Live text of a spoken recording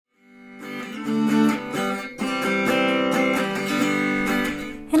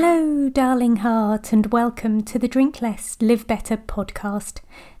darling heart, and welcome to the Drink Less, Live Better podcast.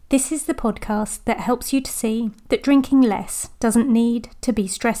 This is the podcast that helps you to see that drinking less doesn't need to be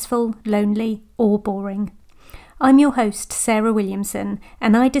stressful, lonely, or boring. I'm your host, Sarah Williamson,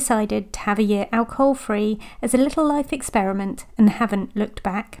 and I decided to have a year alcohol-free as a little life experiment and haven't looked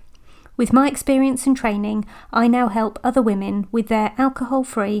back. With my experience and training, I now help other women with their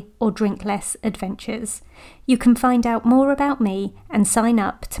alcohol-free or drink less adventures. You can find out more about me and sign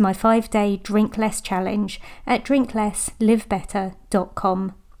up to my 5-day Drink Less challenge at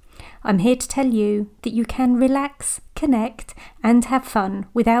drinklesslivebetter.com. I'm here to tell you that you can relax, connect, and have fun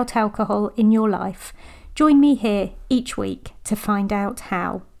without alcohol in your life. Join me here each week to find out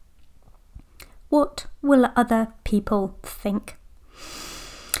how. What will other people think?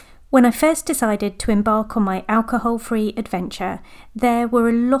 When I first decided to embark on my alcohol-free adventure, there were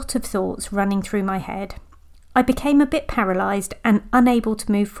a lot of thoughts running through my head. I became a bit paralysed and unable to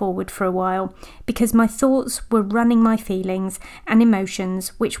move forward for a while because my thoughts were running my feelings and emotions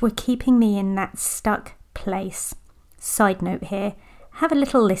which were keeping me in that stuck place. Side note here, have a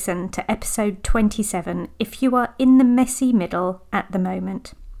little listen to episode 27 if you are in the messy middle at the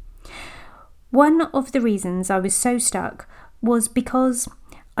moment. One of the reasons I was so stuck was because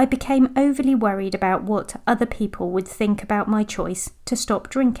I became overly worried about what other people would think about my choice to stop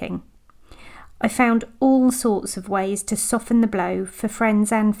drinking. I found all sorts of ways to soften the blow for friends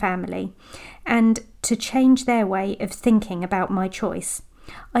and family, and to change their way of thinking about my choice.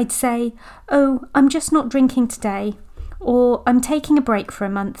 I'd say, "Oh, I'm just not drinking today," or "I'm taking a break for a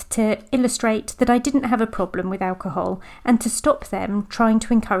month to illustrate that I didn't have a problem with alcohol and to stop them trying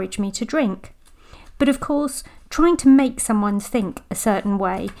to encourage me to drink." But of course, trying to make someone think a certain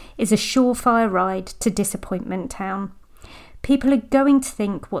way is a surefire ride to disappointment town. People are going to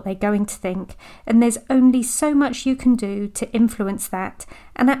think what they're going to think, and there's only so much you can do to influence that,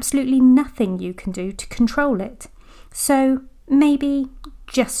 and absolutely nothing you can do to control it. So maybe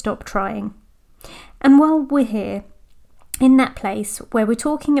just stop trying. And while we're here, in that place where we're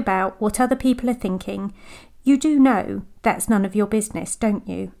talking about what other people are thinking, you do know that's none of your business, don't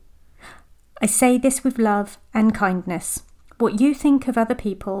you? I say this with love and kindness. What you think of other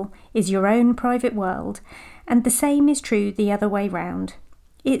people is your own private world, and the same is true the other way round.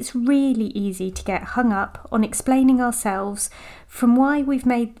 It's really easy to get hung up on explaining ourselves, from why we've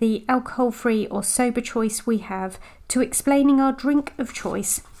made the alcohol-free or sober choice we have, to explaining our drink of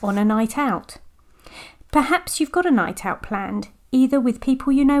choice on a night out. Perhaps you've got a night out planned, either with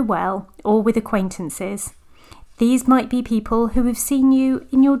people you know well or with acquaintances. These might be people who have seen you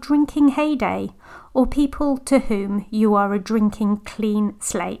in your drinking heyday, or people to whom you are a drinking clean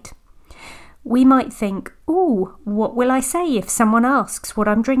slate. We might think, "Ooh, what will I say if someone asks what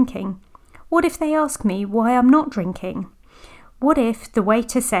I'm drinking? What if they ask me why I'm not drinking? What if the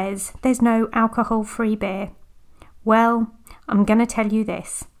waiter says there's no alcohol-free beer?" Well, I'm going to tell you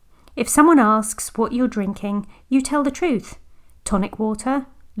this. If someone asks what you're drinking, you tell the truth. Tonic water,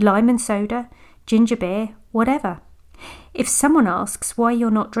 lime and soda, ginger beer, whatever. If someone asks why you're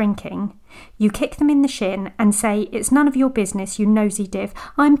not drinking, you kick them in the shin and say, "It's none of your business, you nosy div.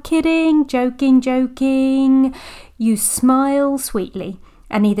 I'm kidding, joking. You smile sweetly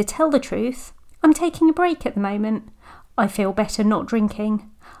and either tell the truth, "I'm taking a break at the moment. I feel better not drinking.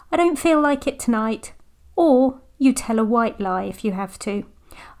 I don't feel like it tonight." Or you tell a white lie if you have to.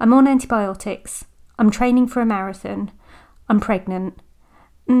 "I'm on antibiotics. I'm training for a marathon. I'm pregnant."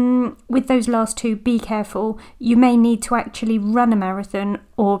 With those last two, be careful. You may need to actually run a marathon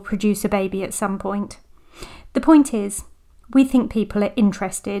or produce a baby at some point. The point is, we think people are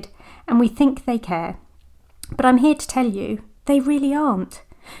interested and we think they care. But I'm here to tell you, they really aren't.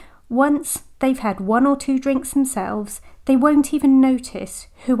 Once they've had 1 or 2 drinks themselves, they won't even notice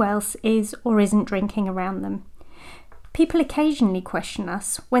who else is or isn't drinking around them. People occasionally question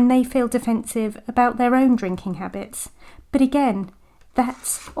us when they feel defensive about their own drinking habits. But again,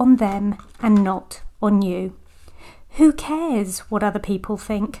 that's on them and not on you. Who cares what other people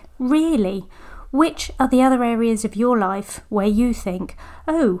think? Really? Which are the other areas of your life where you think,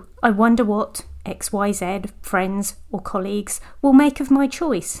 "Oh, I wonder what XYZ friends or colleagues will make of my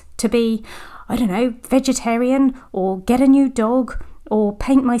choice to be, I don't know, vegetarian, or get a new dog, or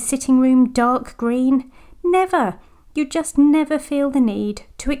paint my sitting room dark green"? Never. You just never feel the need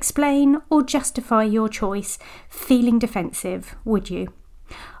to explain or justify your choice feeling defensive, would you?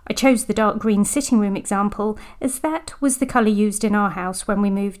 I chose the dark green sitting room example as that was the colour used in our house when we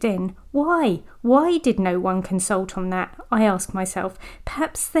moved in. Why? Why did no one consult on that? I ask myself.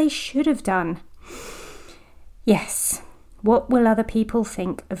 Perhaps they should have done. Yes, what will other people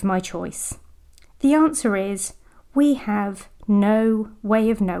think of my choice? The answer is, we have no way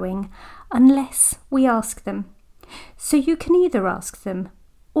of knowing unless we ask them. So you can either ask them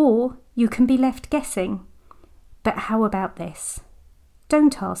or you can be left guessing. But how about this?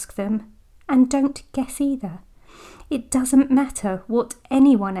 Don't ask them and don't guess either. It doesn't matter what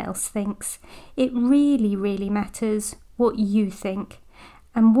anyone else thinks. It really, really matters what you think.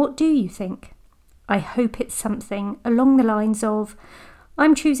 And what do you think? I hope it's something along the lines of,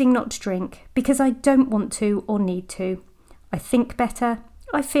 I'm choosing not to drink because I don't want to or need to. I think better,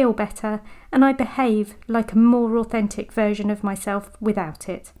 I feel better, and I behave like a more authentic version of myself without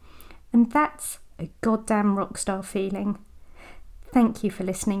it. And that's a goddamn rockstar feeling. Thank you for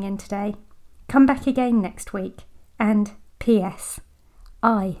listening in today. Come back again next week. And P.S.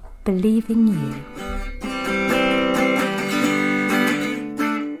 I believe in you.